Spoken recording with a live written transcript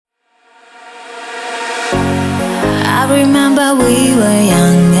remember we were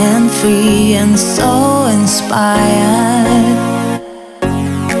young and free and so inspired.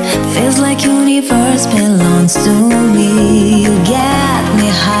 Feels like universe belongs to me. You get me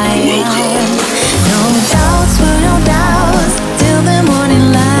higher. No doubts, were no doubts till the morning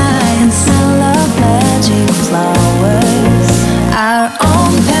light. Smell of magic flowers. Our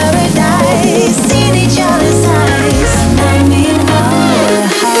own paradise in each other's eyes. And in our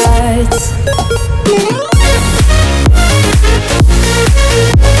hearts.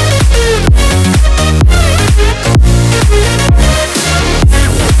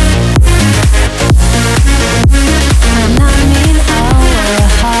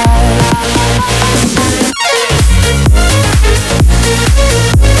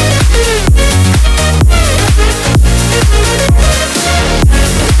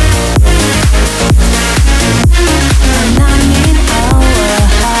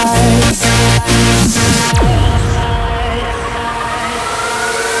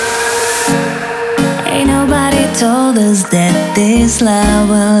 Told us that this love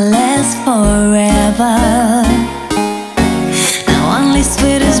will last forever. Now only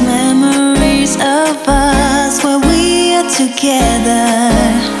sweetest memories of us where we are together.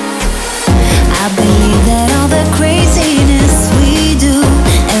 I believe that all the craziness we do,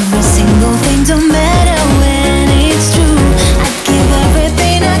 every single thing don't matter when it's true. I'd give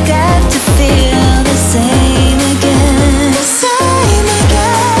everything I got to feel the same again. The same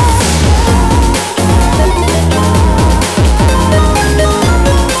again.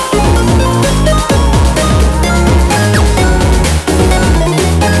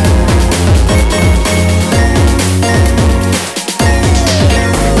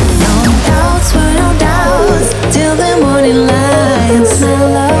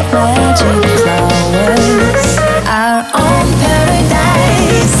 Smell of magic flowers. Our own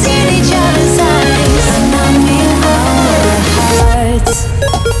paradise in each other's eyes. And I'm in our hearts.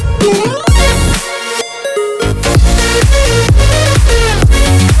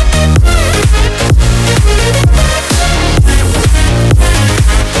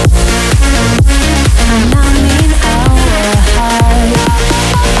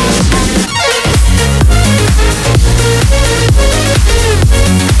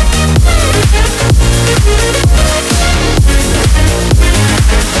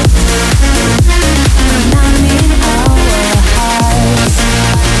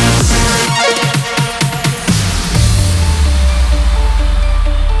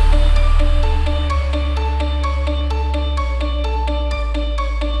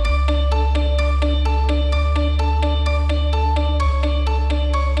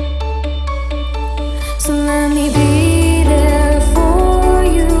 So let me be there for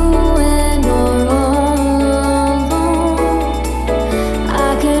you when you're all alone.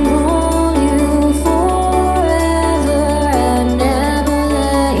 I can hold you forever and never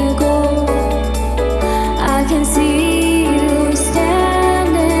let you go. I can see you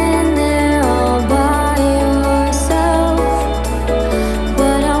standing there all by yourself,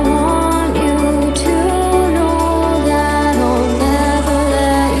 but I want you to know that I'll never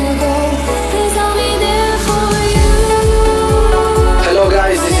let you go. Please I'll be there for you. Hello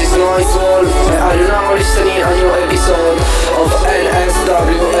guys, this is Noise Wall. Are you now listening a new episode of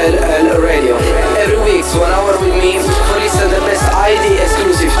NSWLL Radio? Every week, 1 hour with me for listen the best ID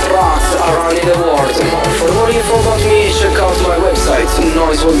exclusive tracks around in the world. For more info about me, check out my website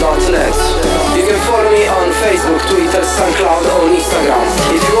noisewall.net. You can follow me on Facebook, Twitter, SoundCloud or Instagram.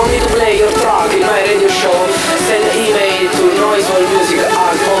 If you want me to play your track in my radio show, send an email to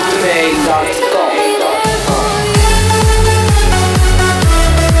noisewallmusic@hotmail.com.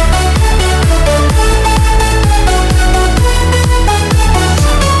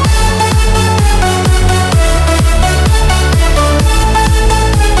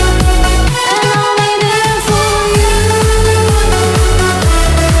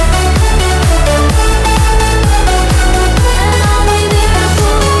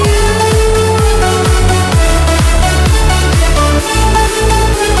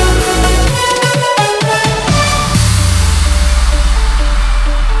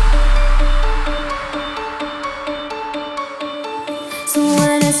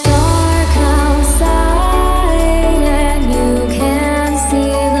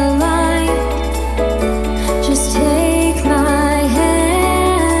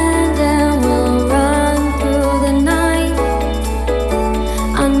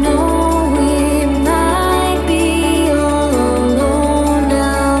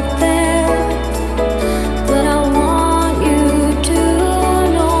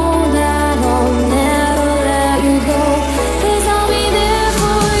 Please I'll be there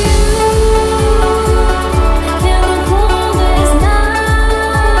for you.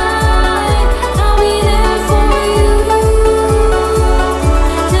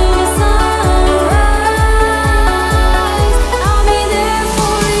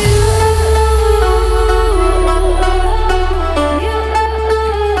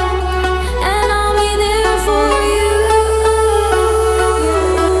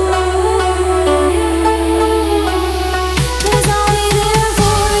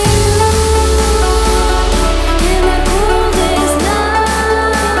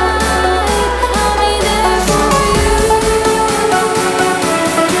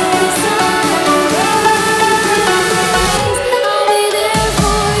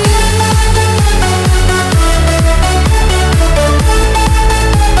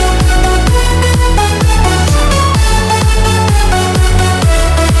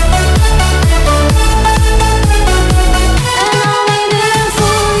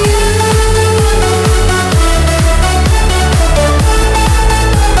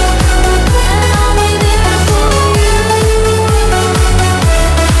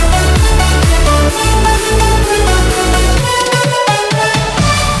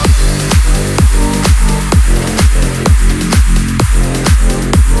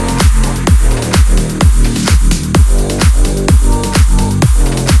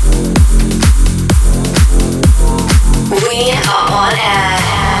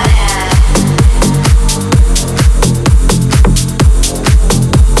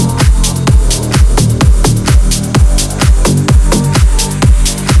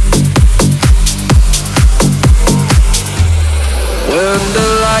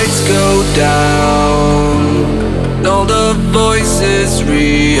 lights go down, all the voices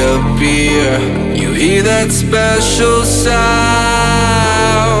reappear. You hear that special sound,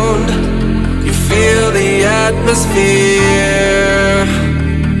 you feel the atmosphere.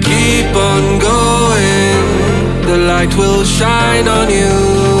 Keep on going, the light will shine on you.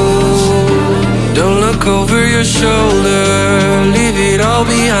 Don't look over your shoulder, leave it all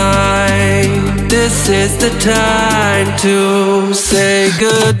behind. This is the time to say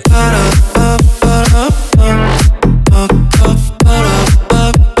goodbye.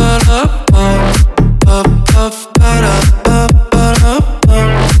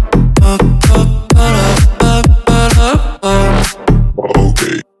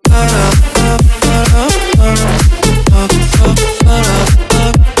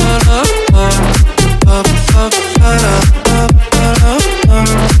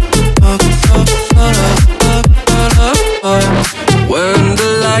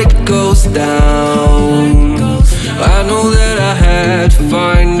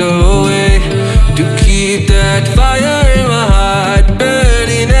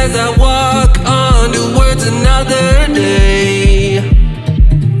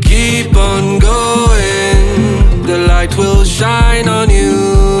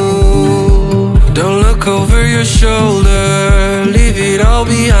 Shoulder, leave it all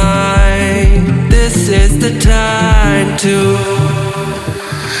behind. This is the time to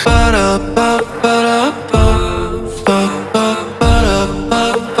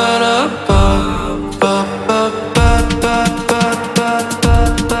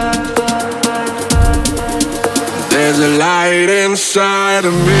there's a light inside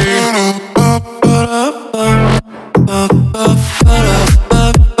of me.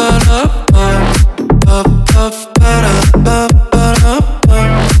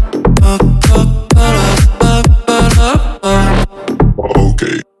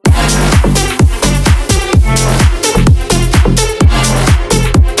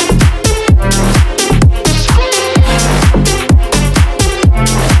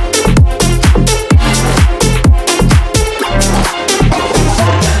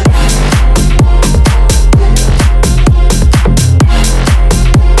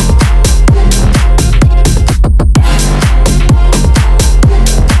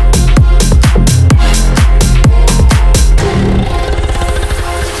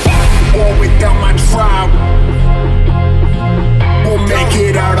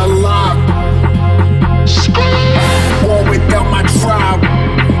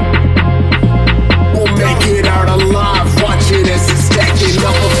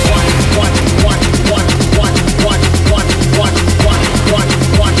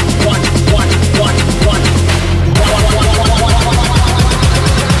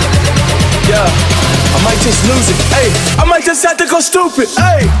 Stupid,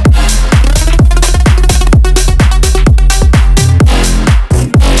 hey!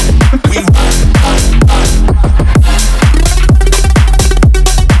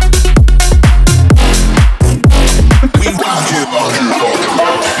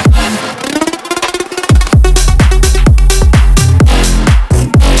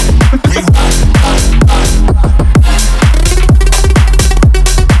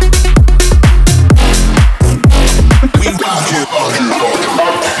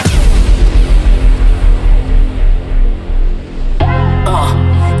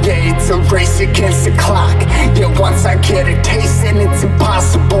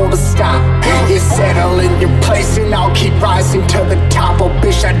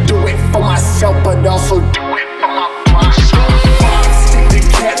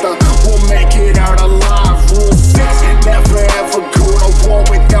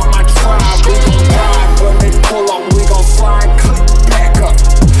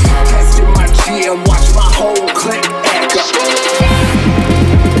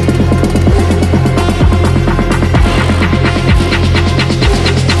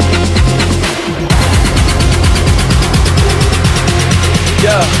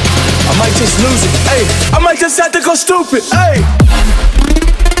 Stupid, hey!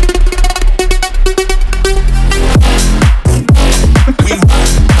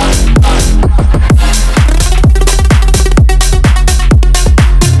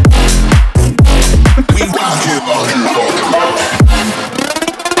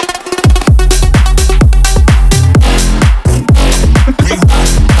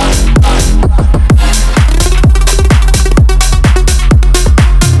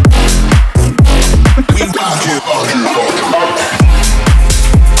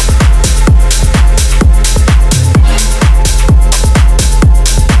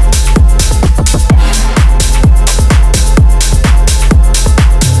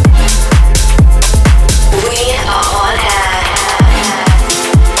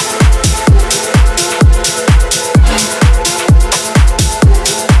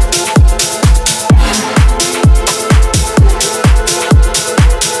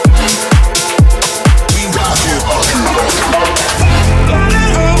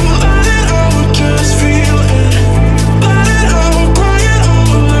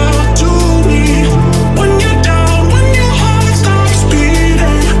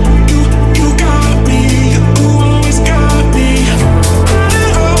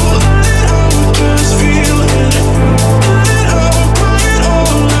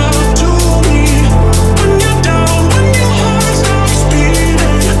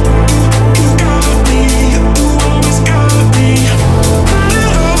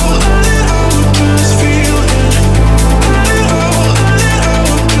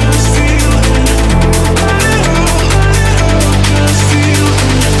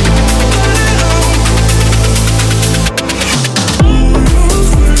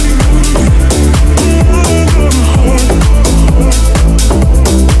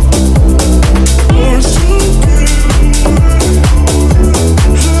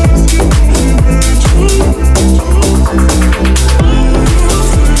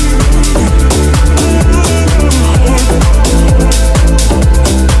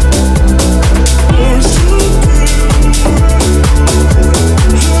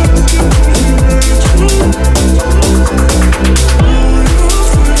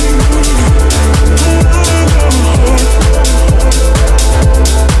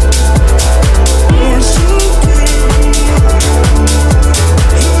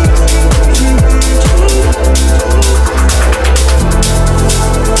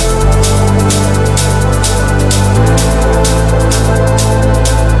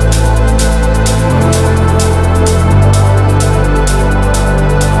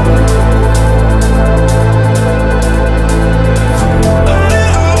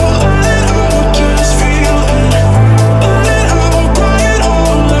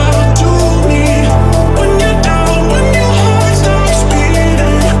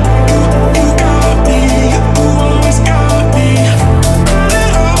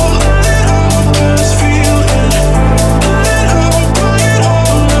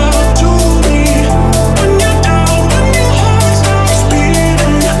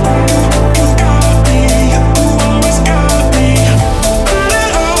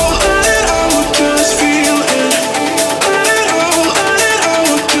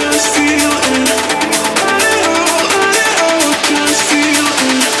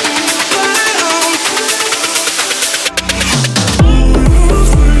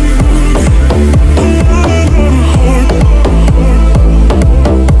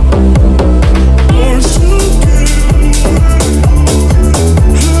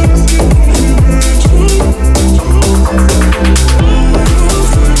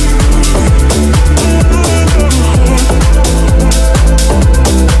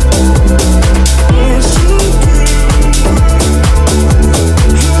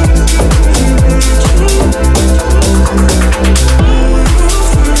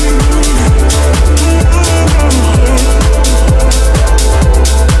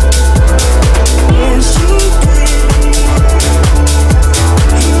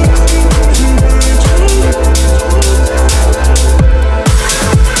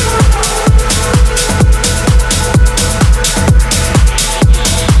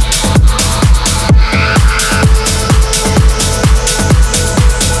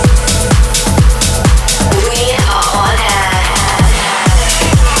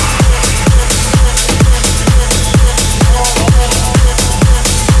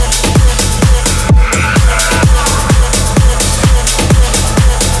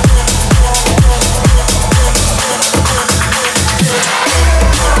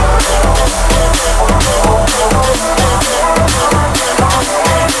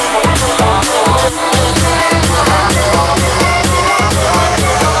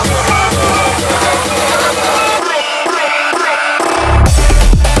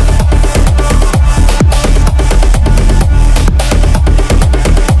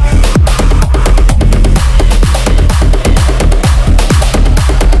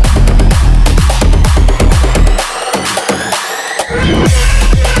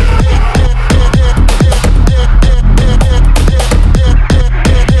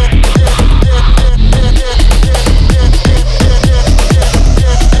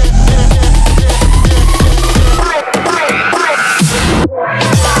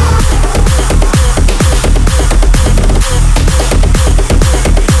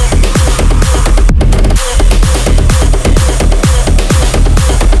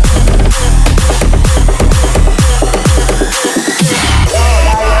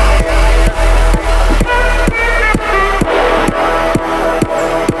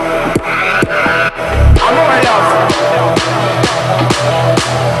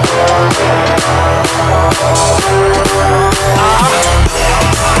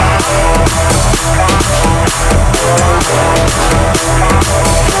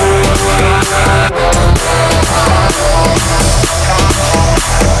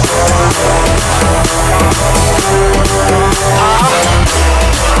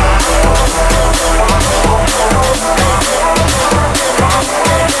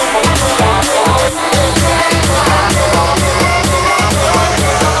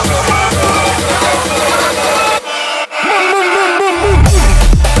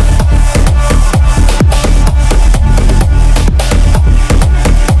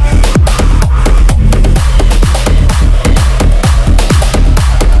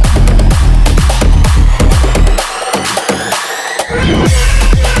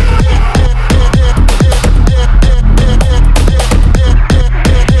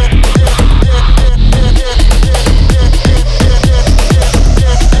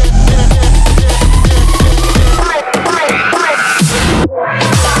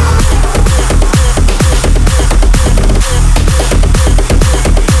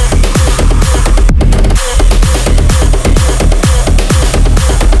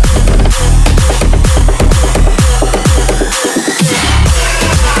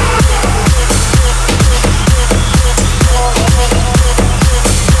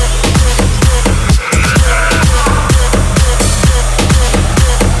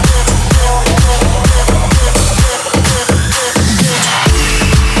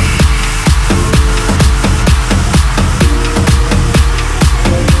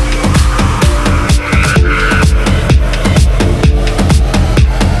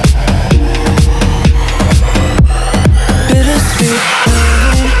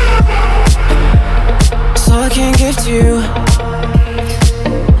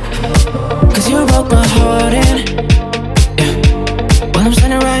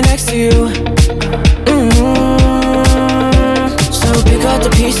 right next to you. So pick up the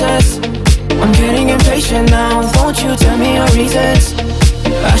pieces. I'm getting impatient now. Won't you tell me your reasons?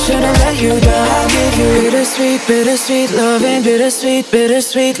 I shouldn't let you down. I'll give you bittersweet, bittersweet loving, bittersweet,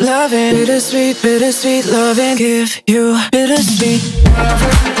 bittersweet loving, bittersweet, bittersweet loving. Give you bittersweet.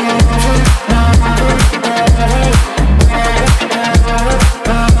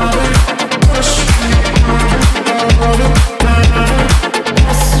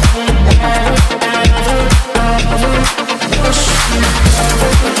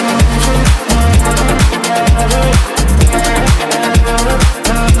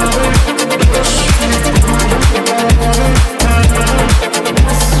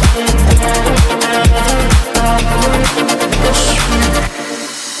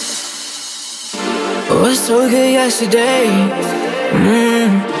 Was so good yesterday.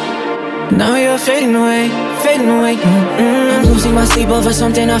 Now you're fading away, fading away. I'm losing my sleep over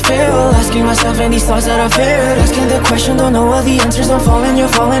something I feel. Asking myself any thoughts that I feared. Asking the question, don't know all the answers. I'm falling, you're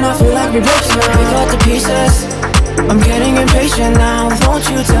falling. I feel like we're breaking now. Pick up the pieces. I'm getting impatient now. Won't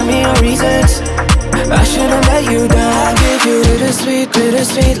you tell me your reasons? I shouldn't let you down. I'll give you bittersweet,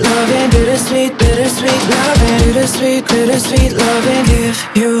 bittersweet loving, bittersweet, bittersweet loving, bittersweet, bittersweet loving. Give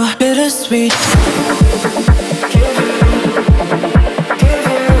you bittersweet.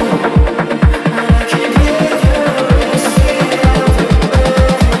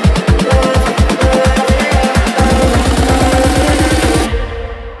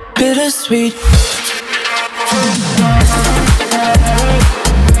 Bittersweet.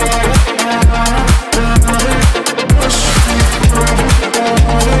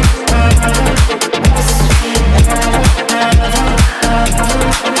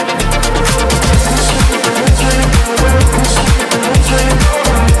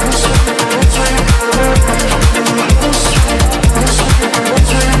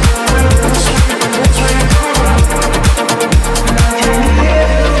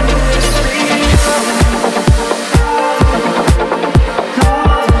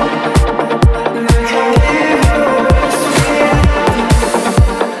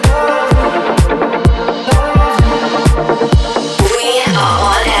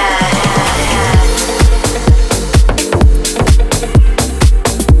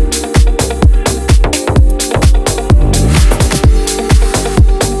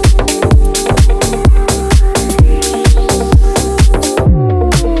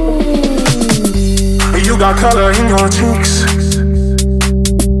 Color in your cheeks.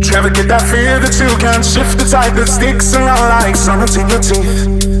 Do you ever get that fear that you can't shift the type that sticks around like summits in your teeth?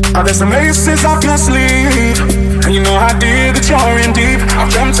 Are there some aces up your sleeve? And you know I did that you're in deep. I've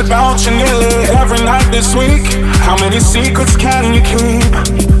dreamt about you nearly every night this week. How many secrets can you keep?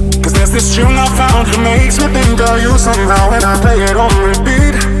 Cause there's this tune I found that makes me think of you somehow, and I play it on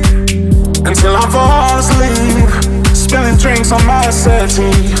repeat until I fall asleep, spilling drinks on my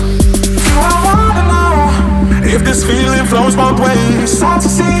settee. Do I wanna know if this feeling flows both ways? Sad to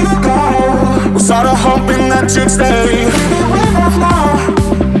see you go. Was sorta hoping that you'd stay. Maybe we both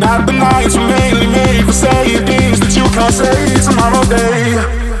know that the nights were mainly made for saying things that you can't say tomorrow day.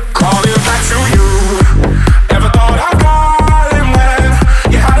 Calling back to you. Ever thought I'd call him when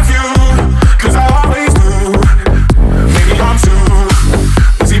you had a few? Cause I always do. Maybe I'm too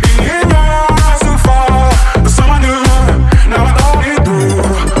busy being yours to fall for someone new. Now I thought it through.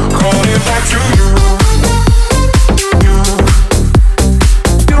 Calling back to you.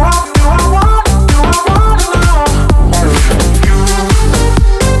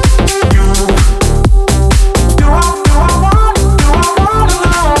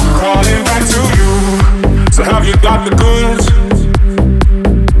 Got the goods.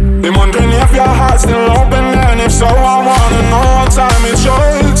 Been wondering if your heart's still open, and if so, I wanna know what time it's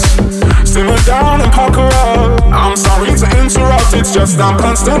yours. Simmer down and pucker up. I'm sorry to interrupt, it's just I'm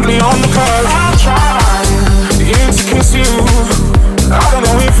constantly on the cusp. I try to kiss you. I don't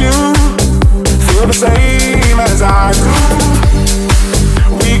know if you feel the same as I do.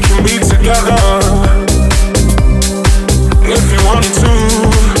 We can be together if you wanted to.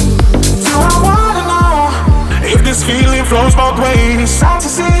 Do I wanna know if this feeling flows both ways? Sad to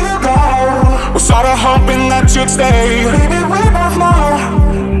see you go. Was sorta hoping that you'd stay. Maybe we both know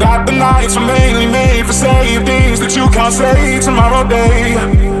that the nights were mainly made for saying things that you can't say tomorrow day.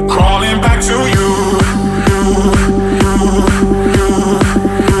 Crawling back to you.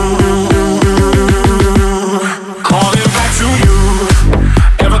 Calling back to you.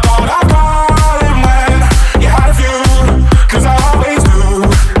 Ever thought I'd call him when you had a few? Cause I always do.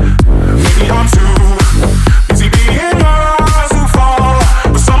 Maybe I'm too busy being yours to fall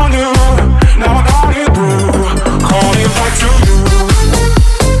for someone new. Now I got it through. Calling back to you.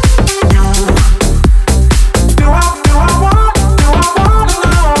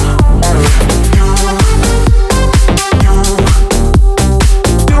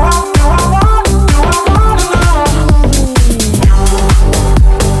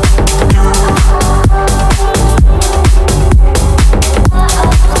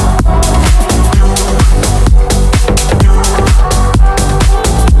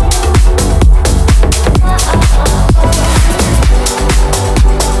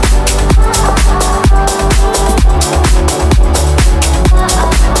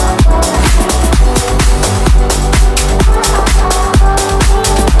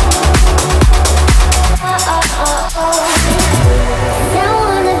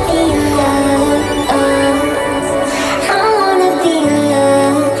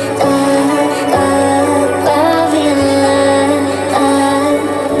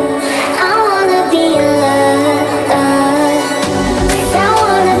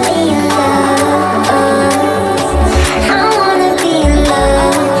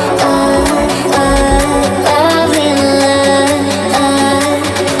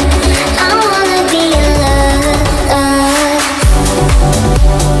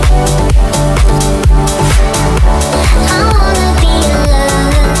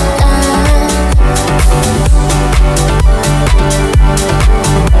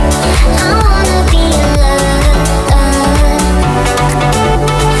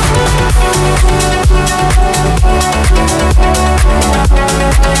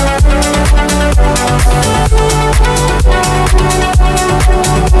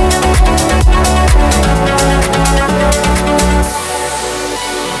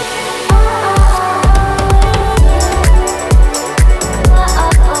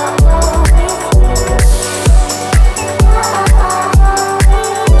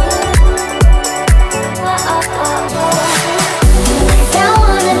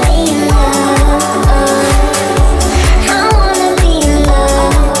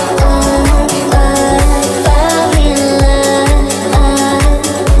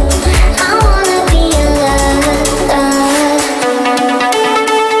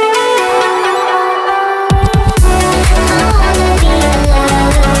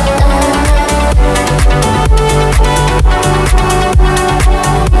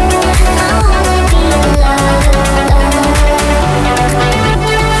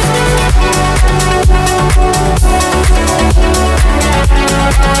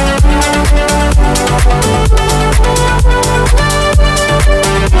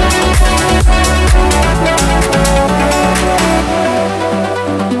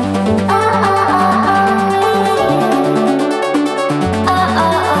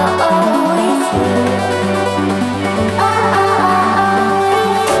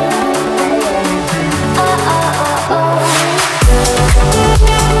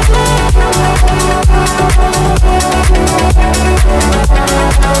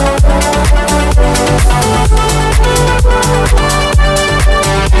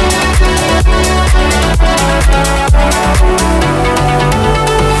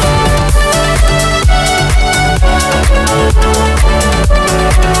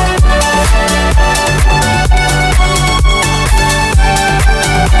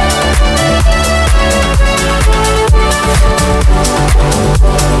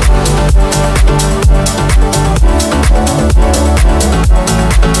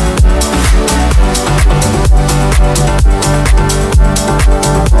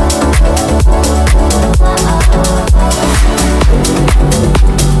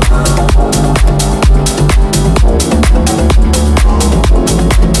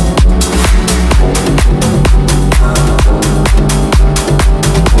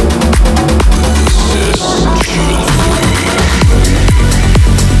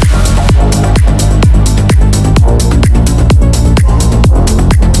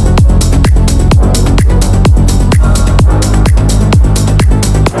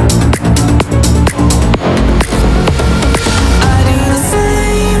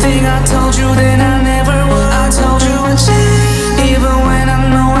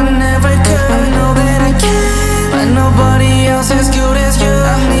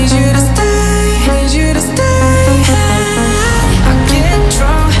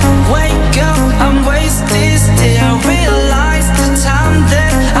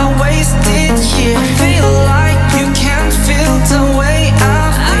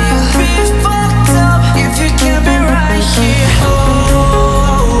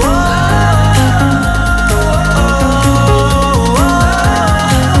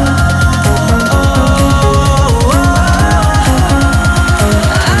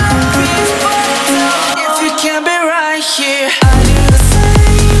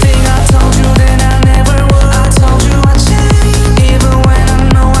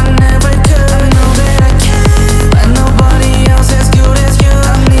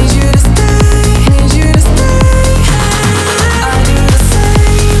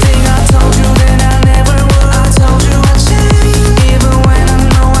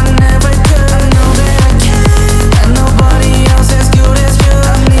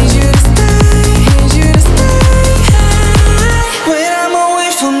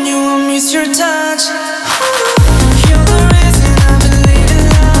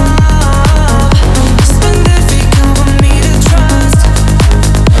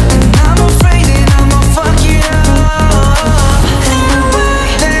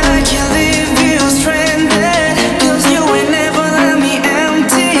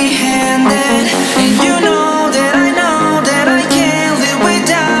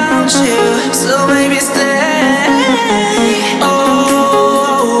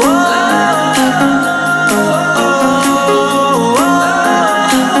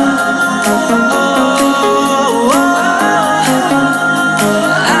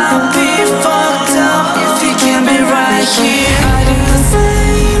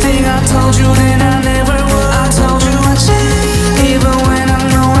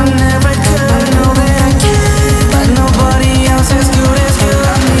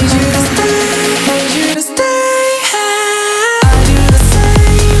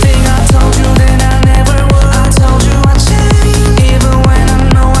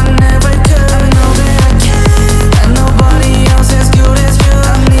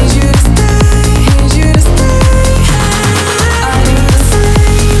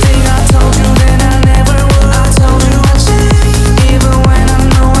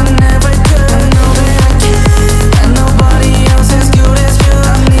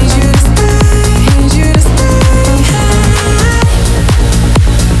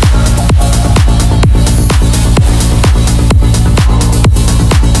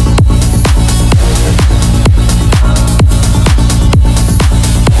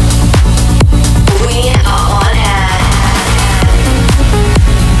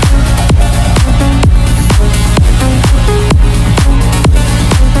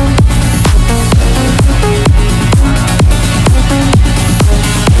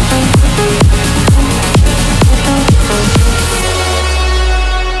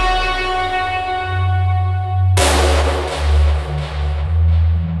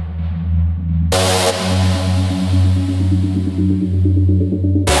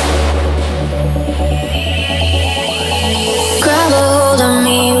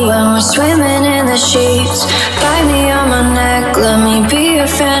 sheets. Bite me on my neck, let me be your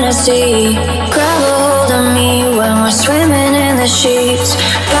fantasy. Grab a hold of me when we're swimming in the sheets.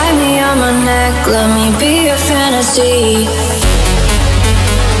 Bite me on my neck, let me be your fantasy.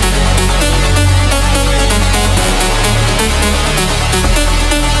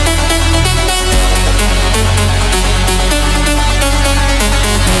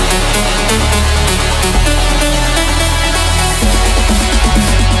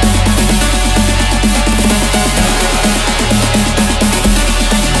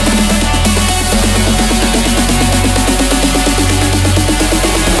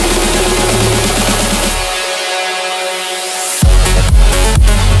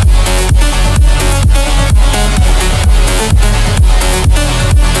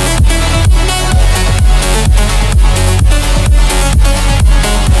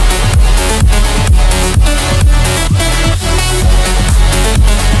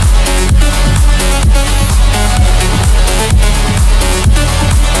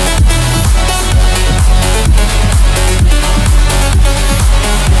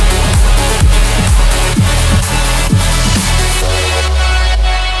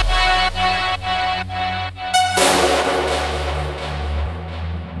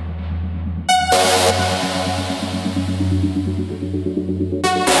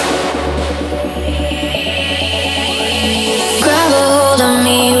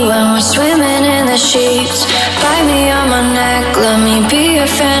 Sheets, bite me on my neck, let me be your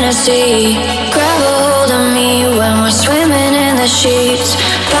fantasy. Grab a hold of me when we're swimming in the sheets.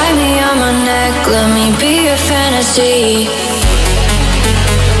 Bite me on my neck, let me be your fantasy.